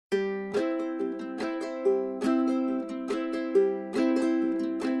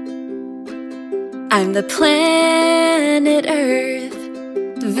I'm the planet Earth,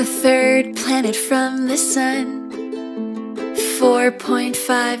 the third planet from the sun.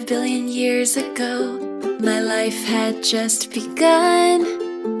 4.5 billion years ago, my life had just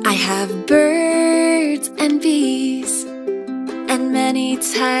begun. I have birds and bees and many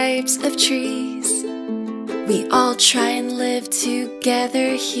types of trees. We all try and live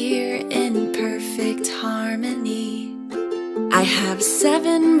together here in perfect harmony. I have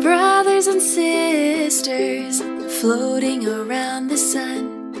 7 brothers and sisters floating around the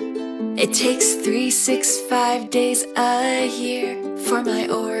sun. It takes 365 days a year for my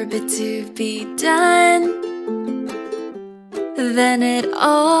orbit to be done. Then it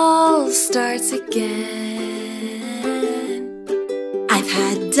all starts again. I've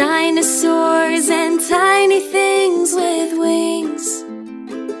had dinosaurs and tiny things with wings,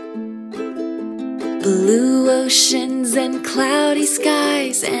 blue oceans and cloudy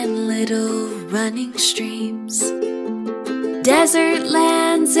skies and little running streams, desert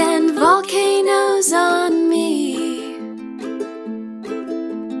lands and volcanoes on me,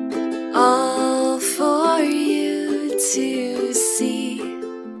 all for you to see.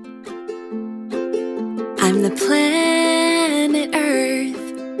 I'm the planet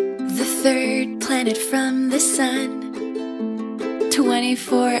Earth, the third planet from the sun.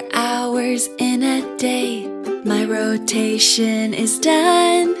 24 hours in a day, my rotation is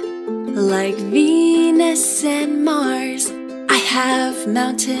done. Like Venus and Mars, I have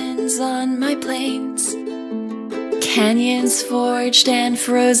mountains on my plains, canyons forged and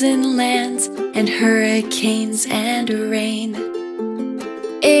frozen lands, and hurricanes and rain.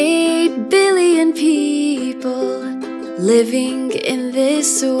 8 billion people living in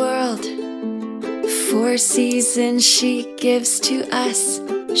this world. 4 seasons she gives to us,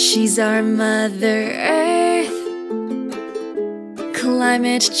 she's our Mother Earth.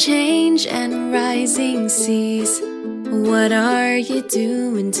 Climate change and rising seas, what are you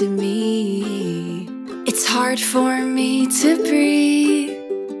doing to me? It's hard for me to breathe,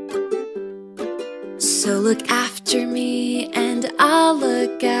 so look after me and I'll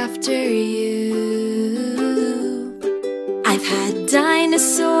look after you. I've had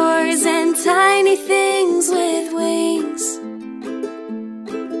dinosaurs and tiny things with wings,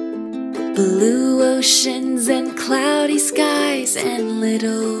 blue oceans and cloudy skies and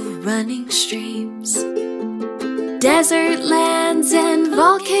little running streams, desert lands and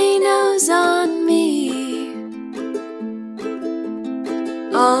volcanoes on me,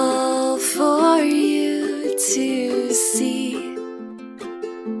 all for you to see.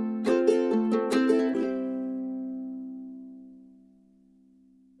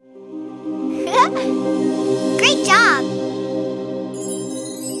 Great job!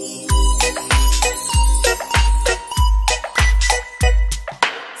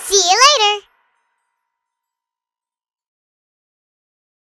 See you